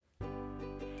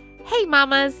Hey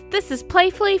mamas, this is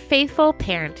Playfully Faithful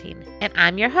Parenting, and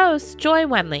I'm your host, Joy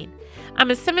Wendling.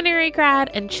 I'm a seminary grad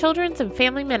and children's and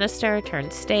family minister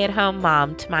turned stay-at-home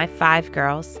mom to my 5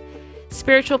 girls.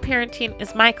 Spiritual parenting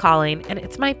is my calling, and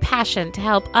it's my passion to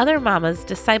help other mamas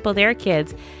disciple their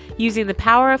kids using the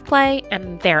power of play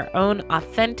and their own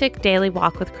authentic daily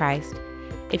walk with Christ.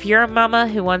 If you're a mama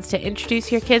who wants to introduce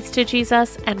your kids to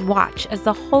Jesus and watch as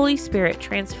the Holy Spirit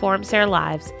transforms their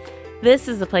lives, this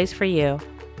is the place for you.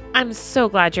 I'm so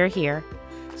glad you're here.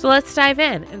 So let's dive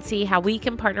in and see how we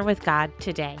can partner with God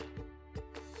today.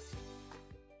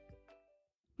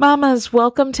 Mamas,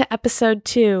 welcome to episode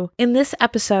 2. In this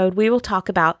episode, we will talk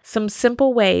about some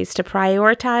simple ways to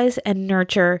prioritize and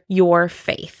nurture your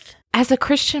faith. As a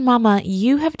Christian mama,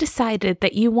 you have decided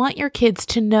that you want your kids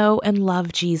to know and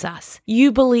love Jesus.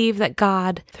 You believe that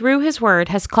God, through His Word,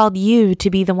 has called you to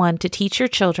be the one to teach your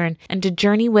children and to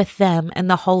journey with them and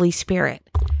the Holy Spirit.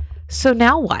 So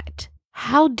now what?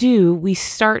 How do we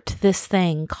start this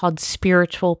thing called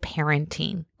spiritual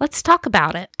parenting? Let's talk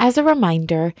about it. As a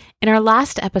reminder, in our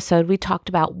last episode, we talked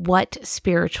about what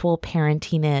spiritual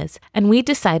parenting is, and we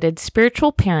decided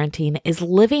spiritual parenting is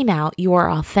living out your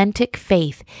authentic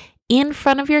faith in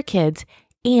front of your kids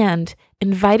and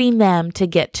inviting them to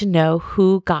get to know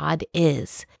who God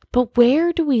is. But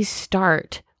where do we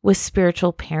start with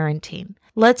spiritual parenting?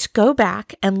 Let's go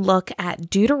back and look at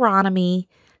Deuteronomy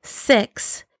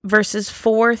 6, verses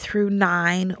 4 through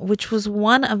 9, which was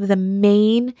one of the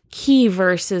main key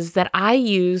verses that I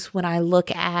use when I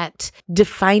look at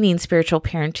defining spiritual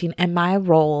parenting and my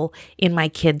role in my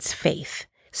kids' faith.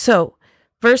 So,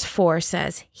 verse 4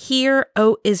 says, "Hear,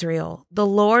 O Israel, the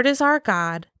Lord is our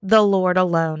God, the Lord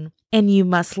alone. And you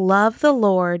must love the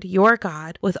Lord your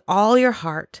God with all your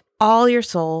heart, all your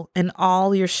soul, and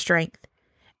all your strength.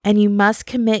 And you must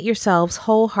commit yourselves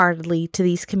wholeheartedly to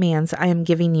these commands I am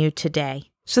giving you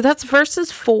today." So that's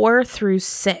verses 4 through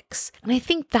 6. And I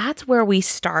think that's where we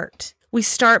start. We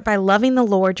start by loving the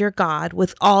Lord your God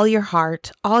with all your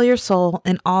heart, all your soul,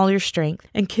 and all your strength,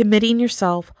 and committing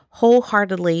yourself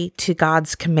wholeheartedly to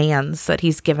God's commands that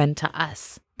He's given to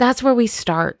us. That's where we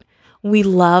start. We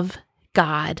love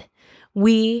God.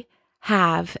 We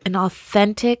have an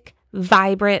authentic,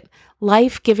 vibrant,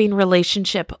 life-giving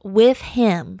relationship with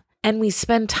Him, and we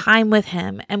spend time with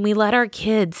Him, and we let our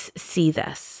kids see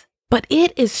this. But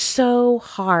it is so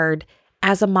hard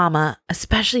as a mama,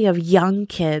 especially of young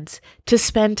kids, to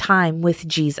spend time with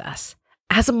Jesus.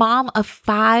 As a mom of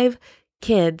 5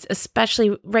 kids,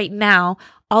 especially right now,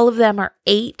 all of them are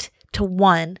 8 to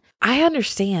 1. I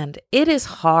understand it is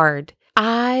hard.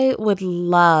 I would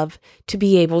love to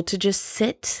be able to just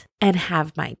sit and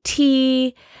have my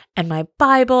tea and my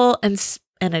Bible and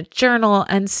a journal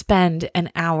and spend an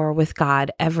hour with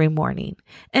God every morning.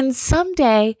 And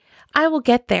someday I will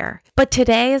get there, but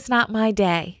today is not my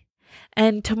day.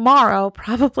 And tomorrow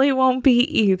probably won't be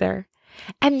either.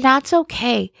 And that's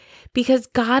okay, because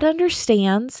God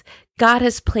understands. God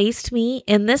has placed me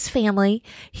in this family.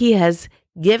 He has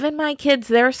given my kids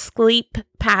their sleep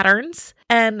patterns,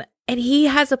 and He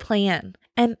has a plan.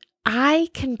 And I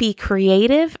can be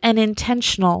creative and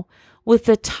intentional with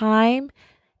the time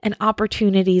and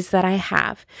opportunities that I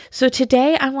have. So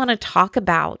today I want to talk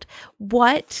about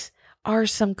what are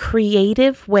some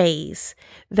creative ways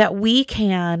that we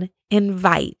can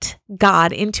invite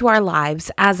God into our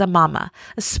lives as a mama,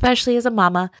 especially as a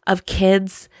mama of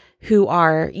kids who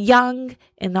are young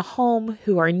in the home,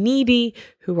 who are needy,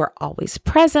 who are always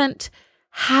present.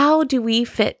 How do we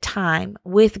fit time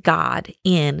with God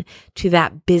in to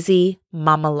that busy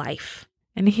mama life?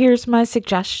 And here's my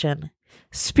suggestion: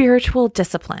 spiritual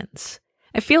disciplines.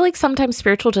 I feel like sometimes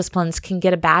spiritual disciplines can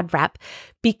get a bad rep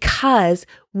because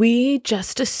we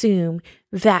just assume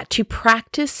that to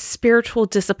practice spiritual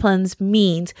disciplines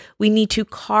means we need to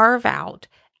carve out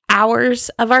hours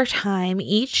of our time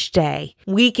each day,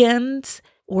 weekends,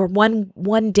 or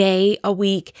one day a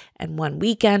week, and one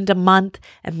weekend a month,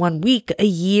 and one week a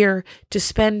year to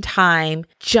spend time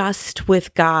just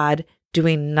with God,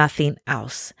 doing nothing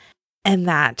else. And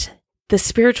that the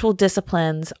spiritual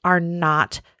disciplines are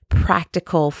not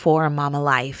practical for a mama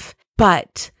life.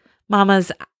 But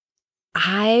mamas,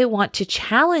 I want to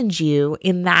challenge you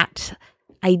in that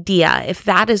idea, if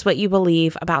that is what you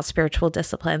believe about spiritual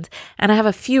disciplines. And I have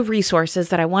a few resources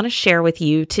that I want to share with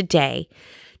you today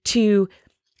to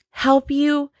help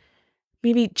you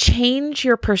maybe change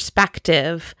your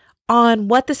perspective on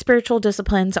what the spiritual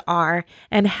disciplines are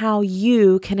and how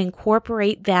you can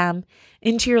incorporate them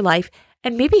into your life,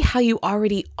 and maybe how you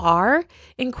already are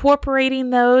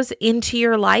incorporating those into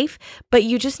your life, but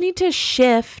you just need to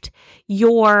shift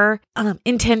your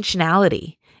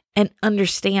intentionality and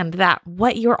understand that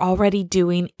what you're already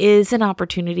doing is an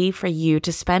opportunity for you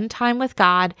to spend time with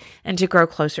God and to grow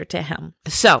closer to Him.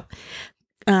 So,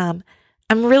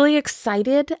 I'm really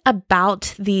excited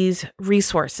about these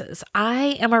resources.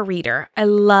 I am a reader. I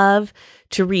love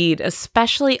to read,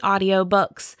 especially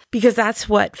audiobooks, because that's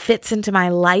what fits into my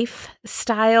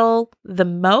lifestyle the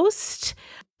most.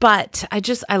 But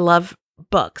I love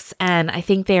books, and I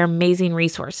think they are amazing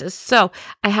resources. So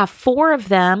I have 4 of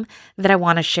them that I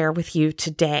want to share with you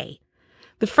today.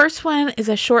 The first one is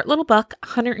a short little book,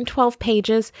 112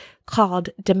 pages, called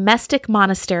Domestic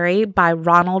Monastery by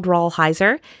Ronald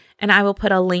Rolheiser. And I will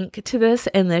put a link to this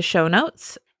in the show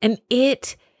notes. And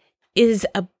it is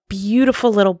a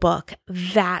beautiful little book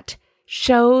that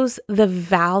shows the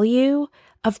value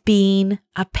of being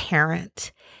a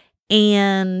parent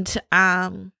and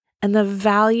the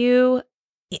value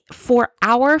for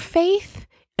our faith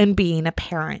in being a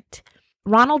parent.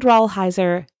 Ronald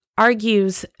Rolheiser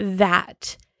argues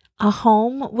that a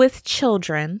home with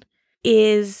children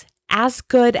is as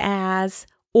good as,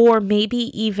 or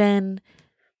maybe even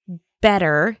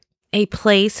better, a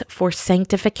place for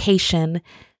sanctification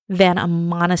than a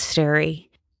monastery.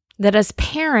 That as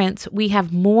parents, we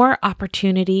have more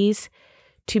opportunities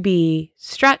to be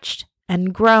stretched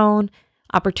and grown,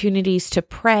 opportunities to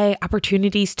pray,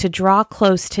 opportunities to draw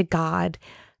close to God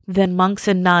than monks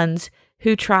and nuns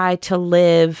who try to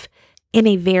live in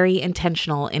a very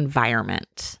intentional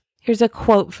environment. Here's a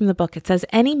quote from the book. It says,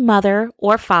 "Any mother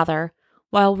or father,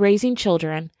 while raising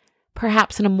children,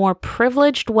 perhaps in a more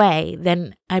privileged way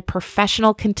than a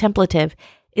professional contemplative,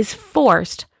 is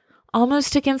forced,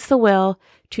 almost against the will,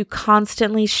 to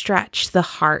constantly stretch the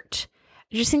heart."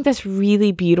 I just think that's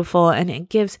really beautiful, and it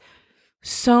gives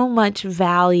so much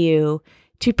value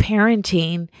to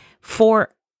parenting for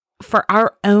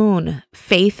our own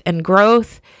faith and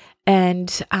growth.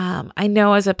 And I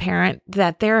know as a parent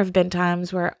that there have been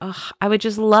times where I would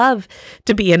just love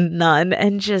to be a nun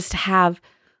and just have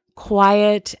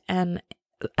quiet and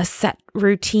a set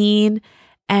routine.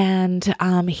 And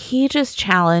he just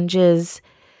challenges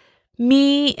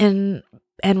me and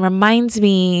reminds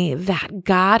me that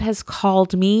God has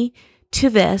called me to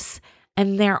this,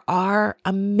 and there are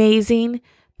amazing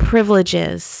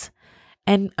privileges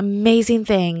and amazing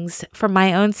things for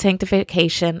my own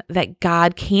sanctification that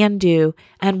God can do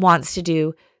and wants to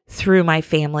do through my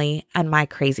family and my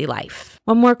crazy life.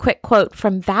 One more quick quote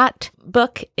from that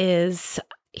book is,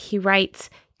 he writes,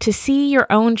 "To see your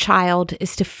own child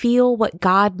is to feel what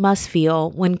God must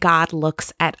feel when God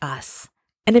looks at us."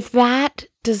 And if that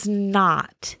does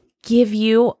not give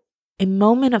you a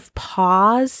moment of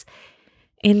pause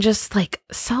and just like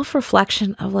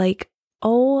self-reflection of like,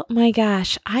 oh my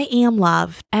gosh, I am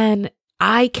loved and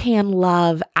I can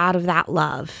love out of that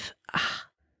love,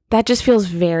 that just feels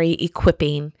very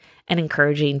equipping and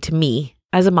encouraging to me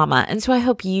as a mama. And so I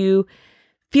hope you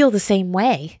feel the same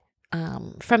way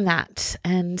from that.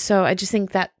 And so I just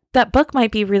think that that book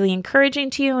might be really encouraging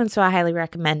to you, and so I highly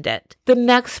recommend it. The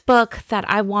next book that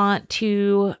I want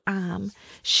to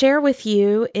share with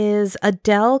you is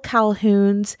Adele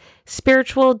Calhoun's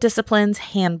Spiritual Disciplines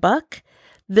Handbook.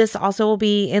 This also will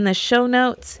be in the show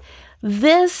notes.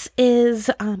 This is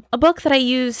a book that I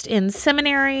used in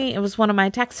seminary. It was one of my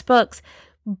textbooks,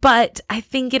 but I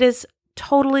think it is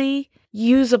totally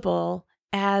usable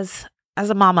as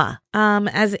a mama,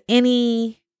 as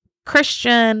any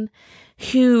Christian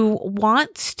who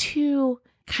wants to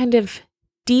kind of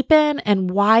deepen and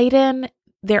widen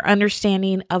their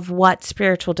understanding of what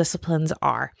spiritual disciplines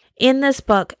are. In this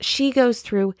book, she goes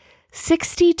through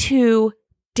 62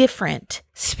 different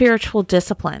spiritual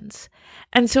disciplines.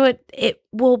 And so it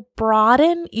will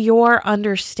broaden your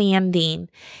understanding.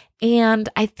 And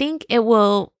I think it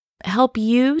will help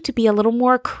you to be a little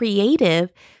more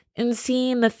creative in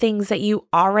seeing the things that you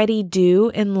already do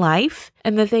in life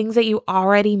and the things that you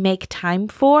already make time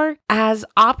for as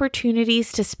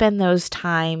opportunities to spend those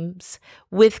times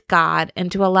with God and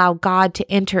to allow God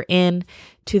to enter in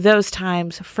to those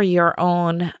times for your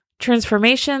own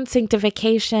transformation,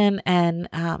 sanctification, and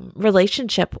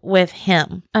relationship with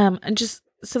Him.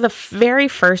 So the very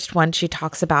first one she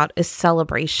talks about is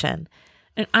celebration.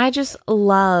 And I just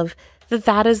love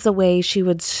that is the way she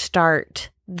would start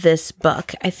this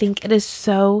book. I think it is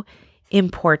so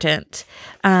important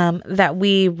that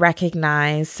we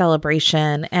recognize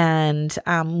celebration. And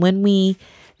when we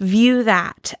view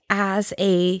that as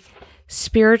a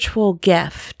spiritual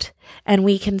gift and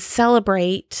we can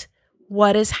celebrate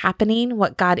what is happening,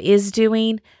 what God is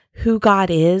doing, who God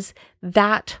is,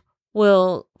 that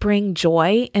will bring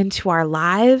joy into our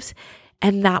lives,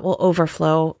 and that will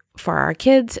overflow for our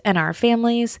kids and our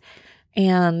families.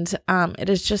 And it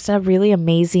is just a really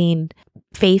amazing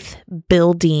faith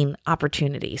building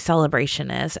opportunity. Celebration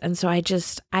is. And so I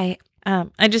just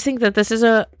think that this is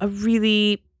a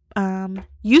really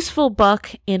useful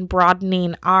book in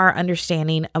broadening our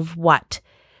understanding of what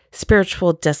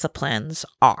spiritual disciplines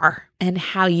are and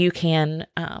how you can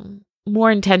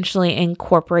more intentionally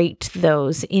incorporate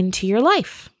those into your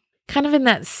life. Kind of in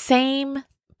that same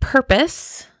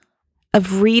purpose of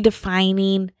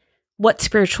redefining what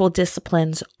spiritual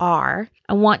disciplines are,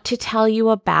 I want to tell you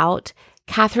about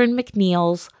Catherine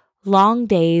McNeil's Long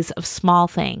Days of Small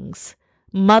Things,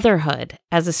 Motherhood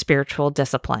as a Spiritual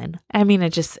Discipline. I mean,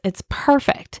 it's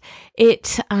perfect.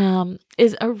 It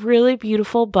is a really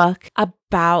beautiful book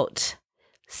about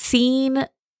seeing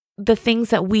the things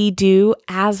that we do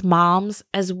as moms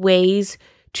as ways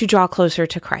to draw closer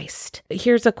to Christ.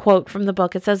 Here's a quote from the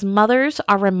book. It says, "Mothers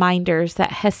are reminders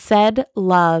that Hesed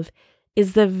love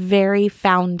is the very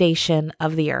foundation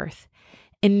of the earth.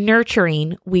 In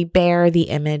nurturing, we bear the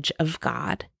image of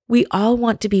God." We all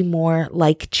want to be more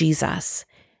like Jesus.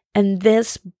 And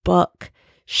this book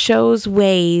shows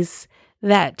ways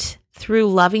that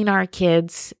through loving our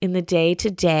kids in the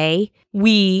day-to-day,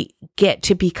 we get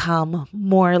to become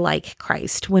more like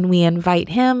Christ when we invite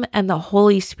Him and the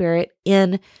Holy Spirit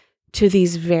in to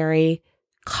these very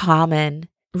common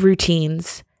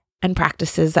routines and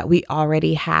practices that we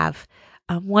already have.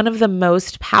 One of the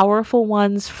most powerful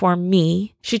ones for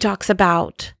me, she talks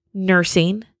about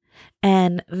nursing,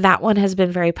 and that one has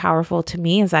been very powerful to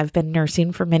me as I've been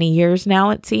nursing for many years now,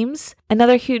 it seems.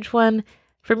 Another huge one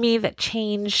for me that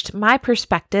changed my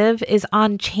perspective is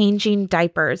on changing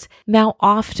diapers. Now,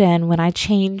 often when I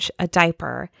change a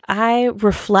diaper, I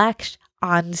reflect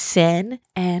on sin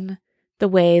and the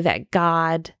way that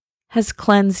God has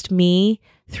cleansed me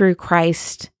through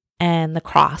Christ and the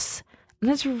cross. And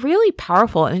that's really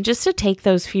powerful. And just to take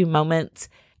those few moments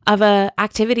of an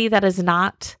activity that is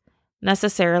not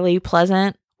necessarily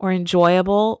pleasant or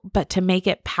enjoyable, but to make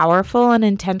it powerful and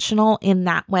intentional in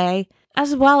that way,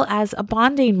 as well as a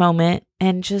bonding moment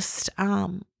and just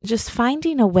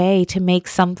finding a way to make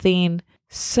something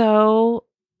so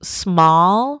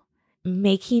small,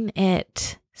 making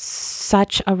it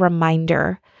such a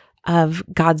reminder of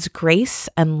God's grace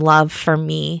and love for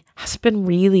me has been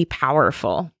really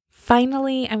powerful.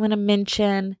 Finally, I want to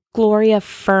mention Gloria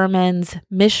Furman's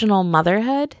Missional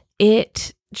Motherhood.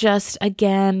 It just,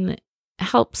 again,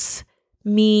 helps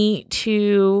me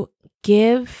to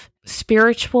give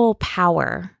spiritual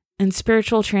power and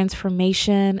spiritual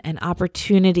transformation and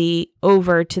opportunity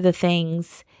over to the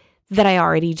things that I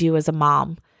already do as a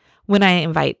mom when I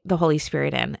invite the Holy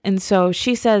Spirit in. And so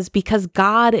she says, because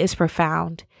God is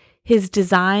profound, His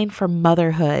design for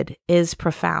motherhood is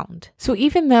profound. So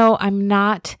even though I'm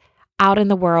not out in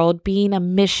the world being a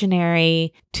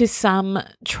missionary to some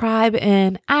tribe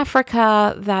in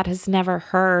Africa that has never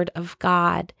heard of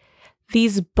God,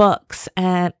 these books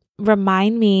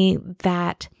remind me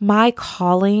that my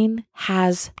calling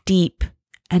has deep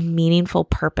and meaningful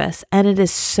purpose, and it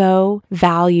is so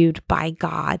valued by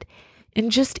God.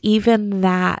 And just even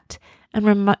that,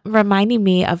 and reminding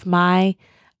me of my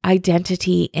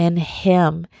identity in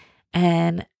Him,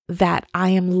 and that I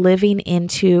am living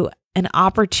into an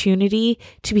opportunity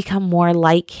to become more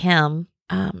like Him,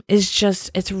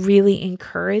 it's really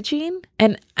encouraging.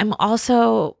 And I'm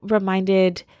also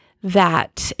reminded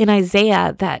that in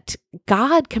Isaiah that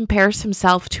God compares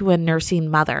Himself to a nursing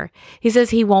mother. He says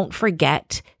He won't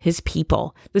forget His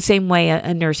people the same way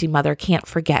a nursing mother can't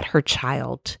forget her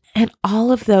child. And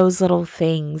all of those little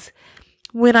things,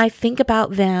 when I think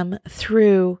about them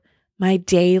through my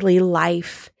daily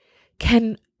life,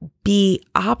 can be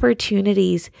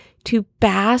opportunities to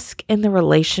bask in the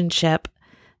relationship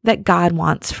that God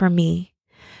wants for me,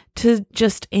 to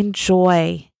just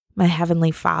enjoy my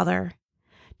Heavenly Father,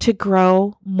 to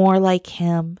grow more like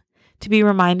Him, to be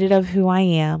reminded of who I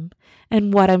am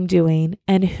and what I'm doing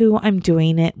and who I'm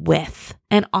doing it with.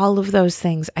 And all of those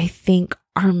things, I think,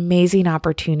 are amazing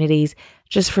opportunities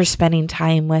just for spending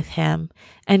time with Him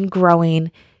and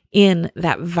growing in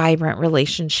that vibrant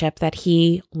relationship that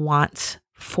He wants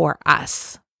for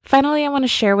us. Finally, I want to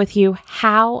share with you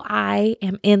how I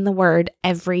am in the Word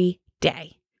every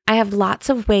day. I have lots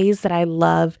of ways that I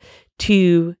love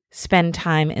to spend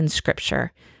time in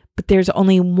Scripture, but there's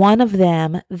only one of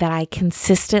them that I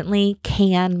consistently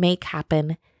can make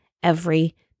happen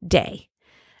every day.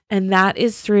 And that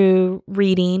is through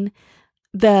reading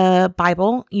the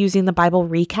Bible, using the Bible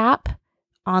recap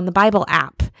on the Bible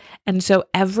app. And so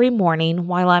every morning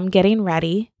while I'm getting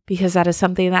ready, because that is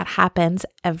something that happens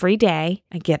every day.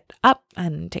 I get up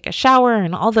and take a shower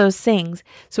and all those things.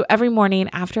 So every morning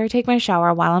after I take my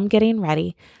shower, while I'm getting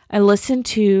ready, I listen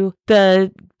to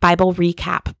the Bible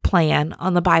recap plan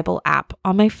on the Bible app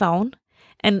on my phone.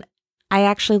 And I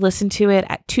actually listen to it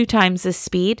at 2 times the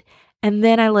speed. And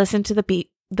then I listen to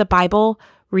the Bible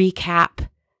recap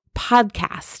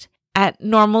podcast. At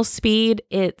normal speed,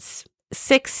 it's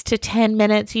 6 to 10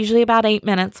 minutes, usually about 8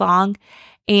 minutes long.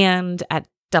 And at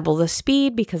double the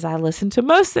speed, because I listen to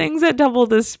most things at double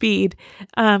the speed,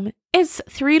 it's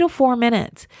 3 to 4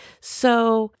 minutes.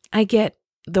 So I get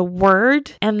the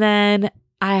word, and then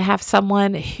I have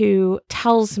someone who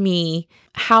tells me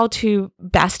how to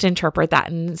best interpret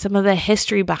that and some of the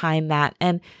history behind that.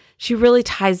 And she really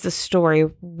ties the story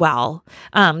well,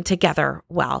 together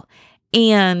well.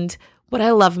 And what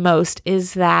I love most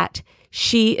is that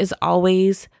she is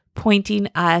always pointing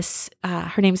us,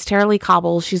 her name's Tara Lee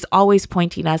Cobble. She's always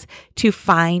pointing us to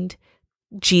find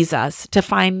Jesus, to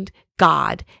find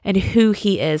God and who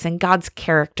he is and God's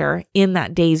character in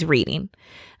that day's reading.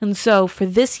 And so for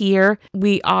this year,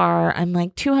 I'm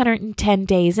like 210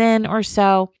 days in or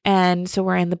so. And so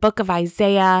we're in the book of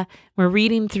Isaiah. We're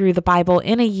reading through the Bible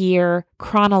in a year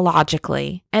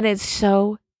chronologically, and it's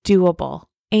so doable.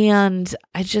 And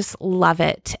I just love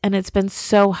it. And it's been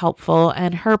so helpful.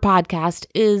 And her podcast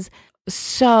is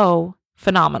so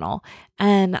phenomenal.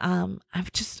 And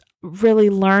I've just really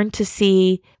learned to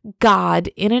see God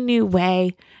in a new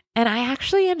way. And I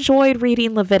actually enjoyed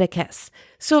reading Leviticus.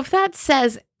 So if that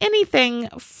says anything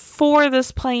for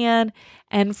this plan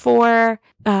and for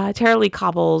Tara Lee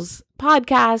Cobble's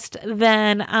podcast,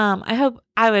 then I hope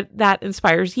that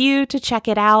inspires you to check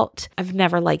it out. I've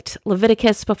never liked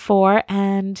Leviticus before,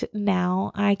 and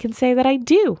now I can say that I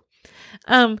do.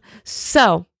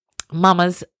 So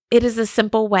mamas, it is a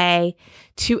simple way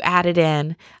to add it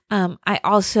in. I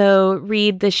also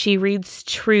read the She Reads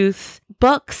Truth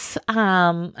books.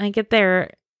 I get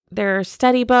their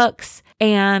study books,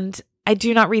 and I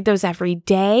do not read those every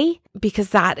day because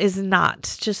that is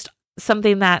not just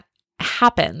something that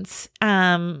happens.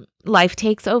 Life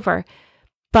takes over.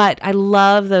 But I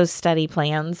love those study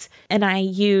plans. And I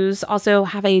also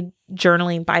have a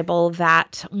journaling Bible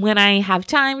that when I have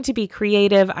time to be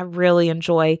creative, I really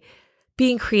enjoy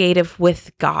being creative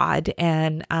with God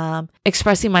and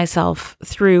expressing myself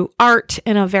through art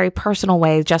in a very personal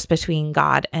way, just between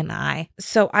God and I.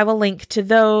 So I will link to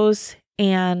those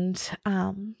and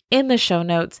in the show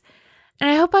notes. And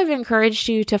I hope I've encouraged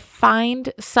you to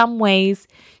find some ways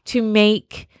to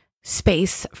make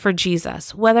space for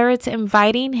Jesus, whether it's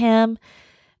inviting him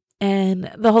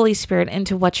and the Holy Spirit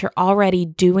into what you're already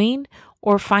doing,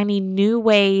 or finding new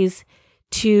ways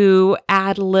to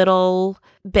add little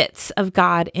bits of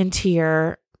God into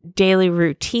your daily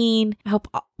routine. I hope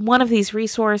one of these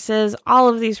resources, all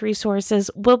of these resources,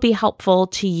 will be helpful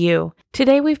to you.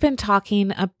 Today, we've been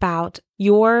talking about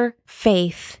your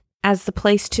faith as the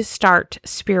place to start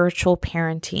spiritual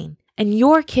parenting. And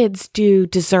your kids do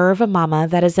deserve a mama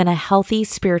that is in a healthy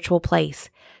spiritual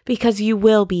place, because you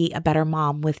will be a better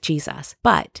mom with Jesus.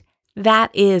 But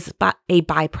that is a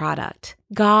byproduct.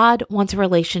 God wants a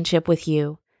relationship with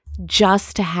you,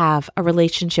 just to have a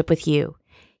relationship with you.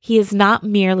 He is not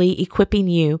merely equipping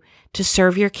you to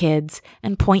serve your kids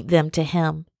and point them to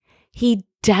him. He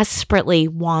desperately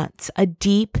wants a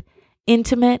deep,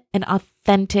 intimate, and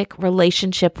authentic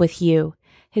relationship with you,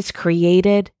 his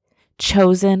created,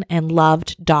 chosen, and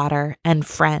loved daughter and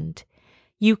friend.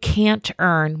 You can't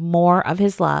earn more of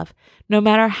his love, no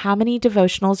matter how many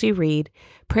devotionals you read,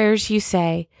 prayers you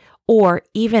say, or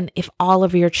even if all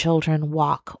of your children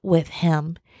walk with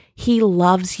him. He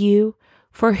loves you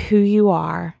for who you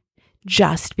are,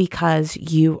 just because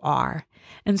you are.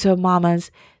 And so,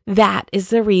 mamas, that is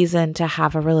the reason to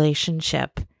have a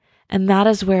relationship. And that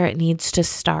is where it needs to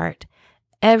start.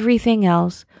 Everything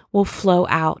else will flow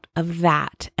out of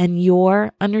that and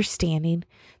your understanding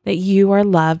that you are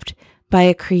loved by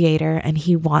a creator and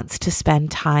he wants to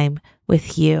spend time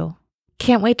with you.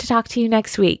 Can't wait to talk to you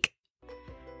next week.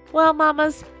 Well,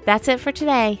 mamas, that's it for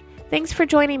today. Thanks for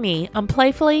joining me on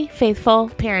Playfully Faithful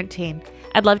Parenting.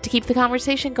 I'd love to keep the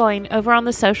conversation going over on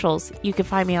the socials. You can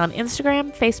find me on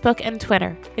Instagram, Facebook, and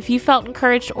Twitter. If you felt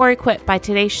encouraged or equipped by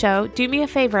today's show, do me a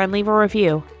favor and leave a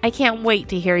review. I can't wait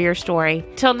to hear your story.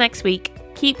 Till next week,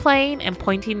 keep playing and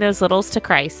pointing those littles to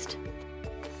Christ.